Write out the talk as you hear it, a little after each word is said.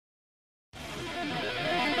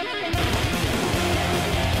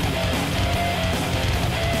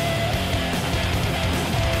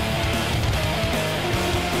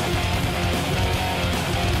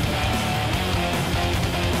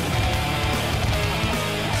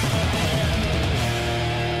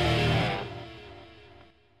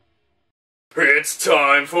It's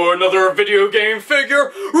time for another video game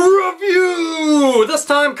figure review! This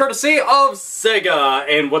time courtesy of Sega,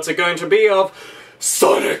 and what's it going to be of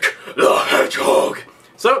Sonic the Hedgehog.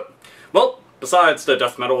 So, well, besides the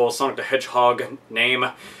death metal Sonic the Hedgehog name,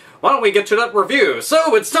 why don't we get to that review?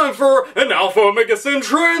 So it's time for an AlphaOmegaSin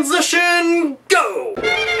transition, go!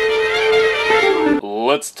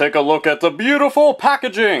 Let's take a look at the beautiful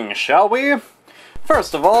packaging, shall we?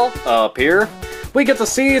 First of all, up here, we get to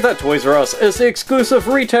see that Toys R Us is the exclusive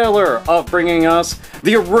retailer of bringing us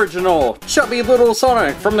the original chubby little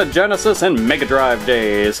Sonic from the Genesis and Mega Drive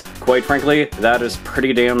days. Quite frankly, that is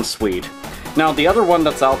pretty damn sweet. Now, the other one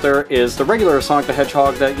that's out there is the regular Sonic the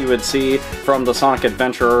Hedgehog that you would see from the Sonic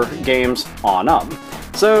Adventure games on up.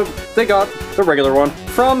 So, they got the regular one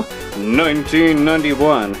from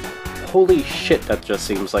 1991. Holy shit, that just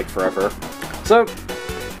seems like forever. So,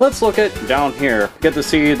 let's look at down here. Get to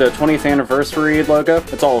see the 20th anniversary logo.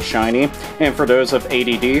 It's all shiny. And for those of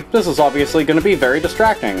ADD, this is obviously going to be very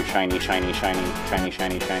distracting. Shiny, shiny, shiny, shiny,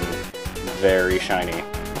 shiny, shiny. Very shiny.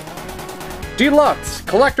 Deluxe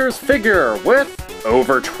collector's figure with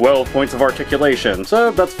over 12 points of articulation. So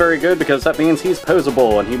that's very good because that means he's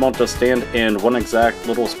posable and he won't just stand in one exact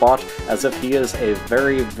little spot as if he is a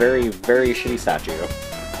very, very, very shitty statue.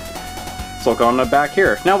 Let's look on the back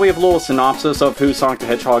here. Now we have a little synopsis of who Sonic the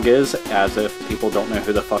Hedgehog is, as if people don't know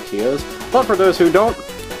who the fuck he is. But for those who don't,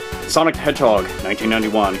 Sonic the Hedgehog,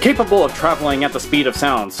 1991. Capable of traveling at the speed of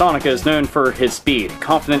sound, Sonic is known for his speed,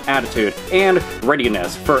 confident attitude, and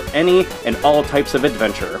readiness for any and all types of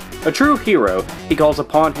adventure. A true hero, he calls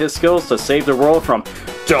upon his skills to save the world from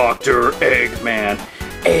Dr. Eggman.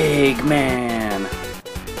 Eggman!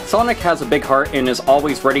 Sonic has a big heart and is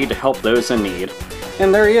always ready to help those in need.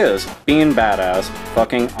 And there he is, being badass.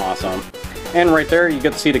 Fucking awesome. And right there, you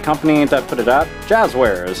get to see the company that put it out,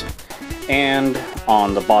 Jazzwares. And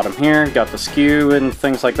on the bottom here, got the SKU and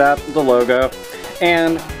things like that, the logo.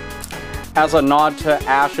 And as a nod to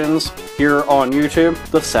Ashens here on YouTube,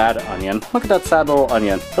 the sad onion. Look at that sad little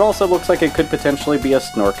onion. It also looks like it could potentially be a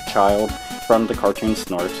Snork child from the cartoon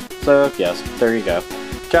Snork. So yes, there you go.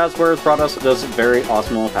 Jazzwares brought us this very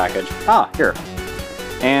awesome little package. Ah, here.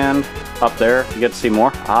 And up there, you get to see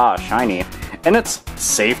more. Ah, shiny. And it's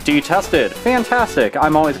safety tested. Fantastic!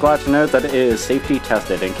 I'm always glad to know that it is safety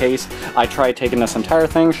tested in case I try taking this entire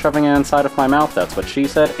thing, shoving it inside of my mouth, that's what she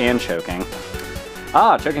said, and choking.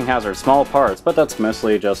 Ah, choking hazard, small parts, but that's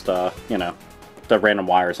mostly just, you know, the random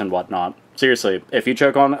wires and whatnot. Seriously, if you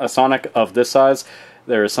choke on a Sonic of this size,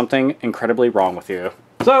 there is something incredibly wrong with you.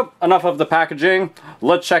 So, enough of the packaging,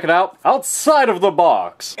 let's check it out outside of the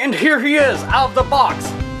box! And here he is, out of the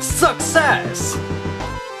box! Success!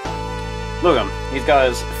 Look at him. He's got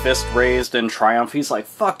his fist raised in triumph. He's like,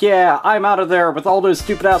 fuck yeah, I'm out of there with all those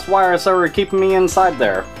stupid ass wires that were keeping me inside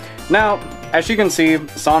there. Now, as you can see,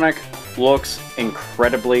 Sonic looks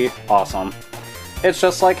incredibly awesome. It's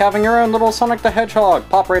just like having your own little Sonic the Hedgehog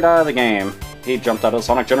pop right out of the game. He jumped out of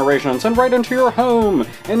Sonic Generations and right into your home,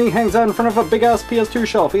 and he hangs out in front of a big ass PS2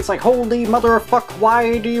 shelf. He's like, holy motherfuck,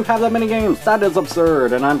 why do you have that many games? That is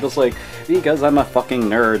absurd. And I'm just like, because I'm a fucking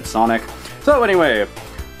nerd, Sonic. So anyway,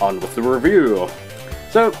 on with the review.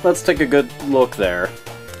 So, let's take a good look there.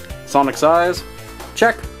 Sonic's eyes?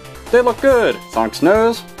 Check. They look good. Sonic's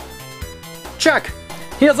nose? Check.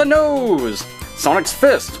 He has a nose. Sonic's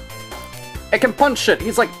fist. It can punch shit.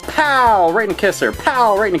 He's like, pow, right in the kisser,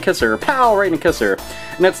 pow, right in the kisser, pow, right in the kisser.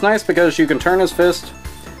 And it's nice because you can turn his fist,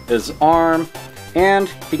 his arm, and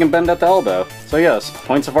he can bend at the elbow. So yes,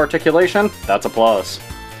 points of articulation, that's a plus.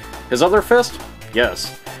 His other fist?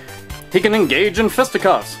 Yes. He can engage in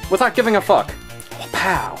fisticuffs without giving a fuck.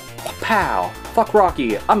 Pow! Pow! Fuck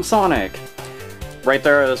Rocky, I'm Sonic! Right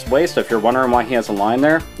there at his waist, if you're wondering why he has a line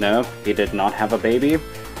there, no, he did not have a baby.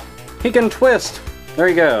 He can twist! There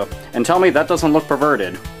you go. And tell me that doesn't look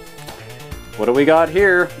perverted. What do we got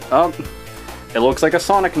here? Oh, it looks like a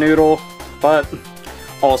Sonic noodle, but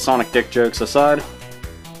all Sonic dick jokes aside,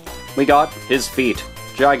 we got his feet.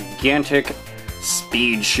 Gigantic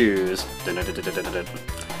speed shoes.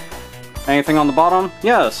 Anything on the bottom?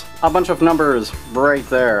 Yes, a bunch of numbers right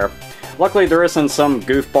there. Luckily there isn't some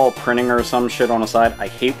goofball printing or some shit on the side. I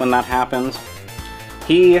hate when that happens.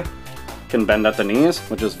 He can bend at the knees,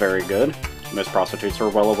 which is very good. Most prostitutes are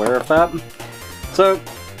well aware of that. So,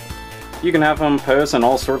 you can have him pose in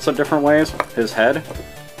all sorts of different ways. His head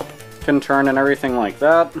can turn and everything like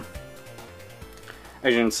that.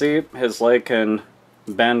 As you can see, his leg can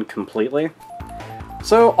bend completely.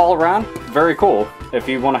 So, all around, very cool. If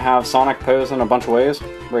you want to have Sonic pose in a bunch of ways,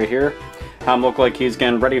 right here. Look like he's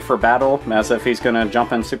getting ready for battle, as if he's gonna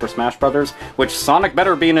jump in Super Smash Brothers, which Sonic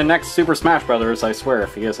better be in the next Super Smash Brothers, I swear,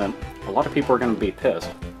 if he isn't. A lot of people are gonna be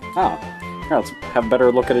pissed. Oh, here, let's have a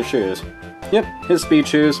better look at his shoes. Yep, his speed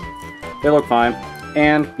shoes. They look fine.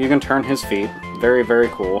 And you can turn his feet. Very, very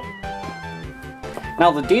cool.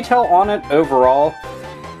 Now, the detail on it overall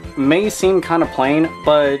may seem kind of plain,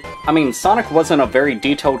 but, I mean, Sonic wasn't a very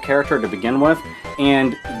detailed character to begin with,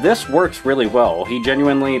 and this works really well. He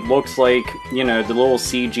genuinely looks like, you know, the little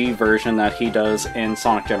CG version that he does in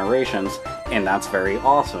Sonic Generations, and that's very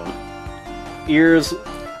awesome. Ears,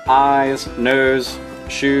 eyes, nose,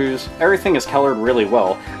 shoes, everything is colored really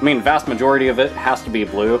well. I mean, vast majority of it has to be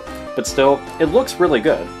blue, but still, it looks really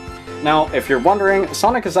good. Now, if you're wondering,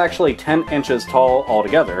 Sonic is actually 10 inches tall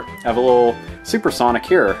altogether. I have a little Super Sonic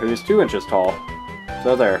here, who's 2 inches tall.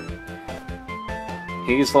 So there.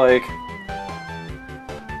 He's like...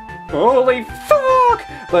 holy fuck!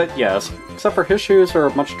 But yes, except for his shoes are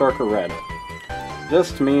a much darker red.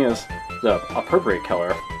 This, to me, is the appropriate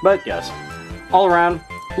color. But yes, all around,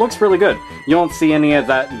 looks really good. You don't see any of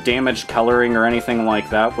that damaged coloring or anything like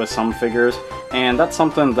that with some figures, and that's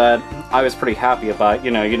something that I was pretty happy about.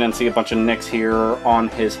 You know, you didn't see a bunch of nicks here on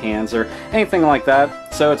his hands or anything like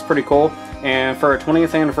that, so it's pretty cool. And for a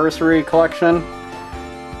 20th anniversary collection,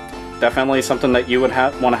 definitely something that you would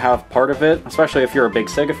want to have part of it, especially if you're a big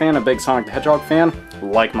Sega fan, a big Sonic the Hedgehog fan,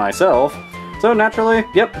 like myself. So naturally,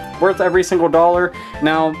 yep, worth every single dollar.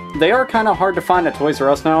 Now, they are kind of hard to find at Toys R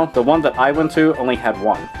Us now. The one that I went to only had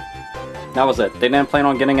one. That was it. They didn't plan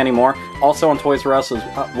on getting any more. Also on Toys R Us's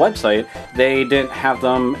website, they didn't have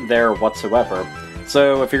them there whatsoever.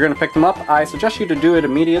 So if you're going to pick them up, I suggest you to do it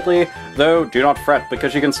immediately, though do not fret,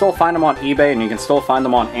 because you can still find them on eBay and you can still find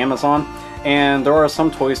them on Amazon. And there are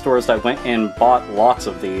some toy stores that went and bought lots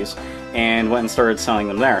of these and went and started selling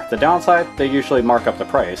them there. The downside, they usually mark up the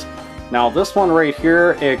price. Now this one right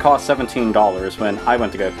here, it cost $17 when I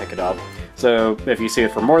went to go pick it up. So if you see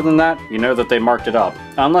it for more than that, you know that they marked it up.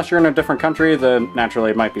 Unless you're in a different country, then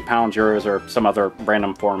naturally it might be pounds, euros, or some other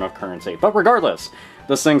random form of currency. But regardless,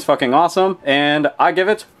 this thing's fucking awesome, and I give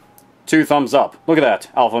it 2 thumbs up. Look at that,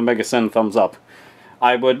 AlphaOmegaSin thumbs up.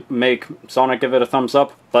 I would make Sonic give it a thumbs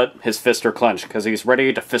up, but his fists are clenched, because he's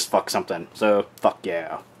ready to fist fuck something. So, fuck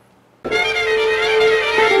yeah.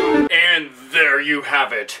 And there you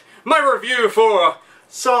have it. My review for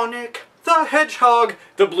Sonic the Hedgehog,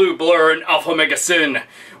 the Blue Blur, and AlphaOmegaSin.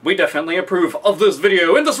 We definitely approve of this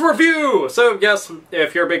video and this review! So yes,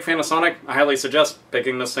 if you're a big fan of Sonic, I highly suggest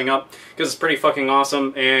picking this thing up, because it's pretty fucking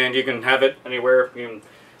awesome, and you can have it anywhere. You can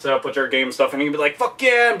set up with your game stuff, and you can be like, fuck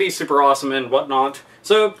yeah, and be super awesome and whatnot.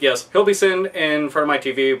 So yes, he'll be sitting in front of my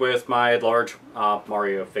TV with my large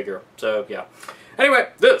Mario figure. So yeah. Anyway,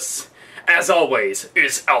 this, as always,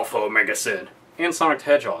 is AlphaOmegaSin. And Sonic the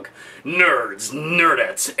Hedgehog. Nerds,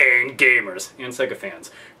 nerdettes, and gamers, and Sega fans,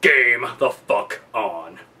 game the fuck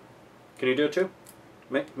on. Can you do it too?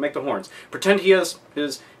 Make the horns. Pretend he has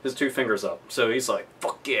his 2 fingers up. So he's like,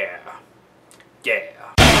 fuck yeah. Yeah.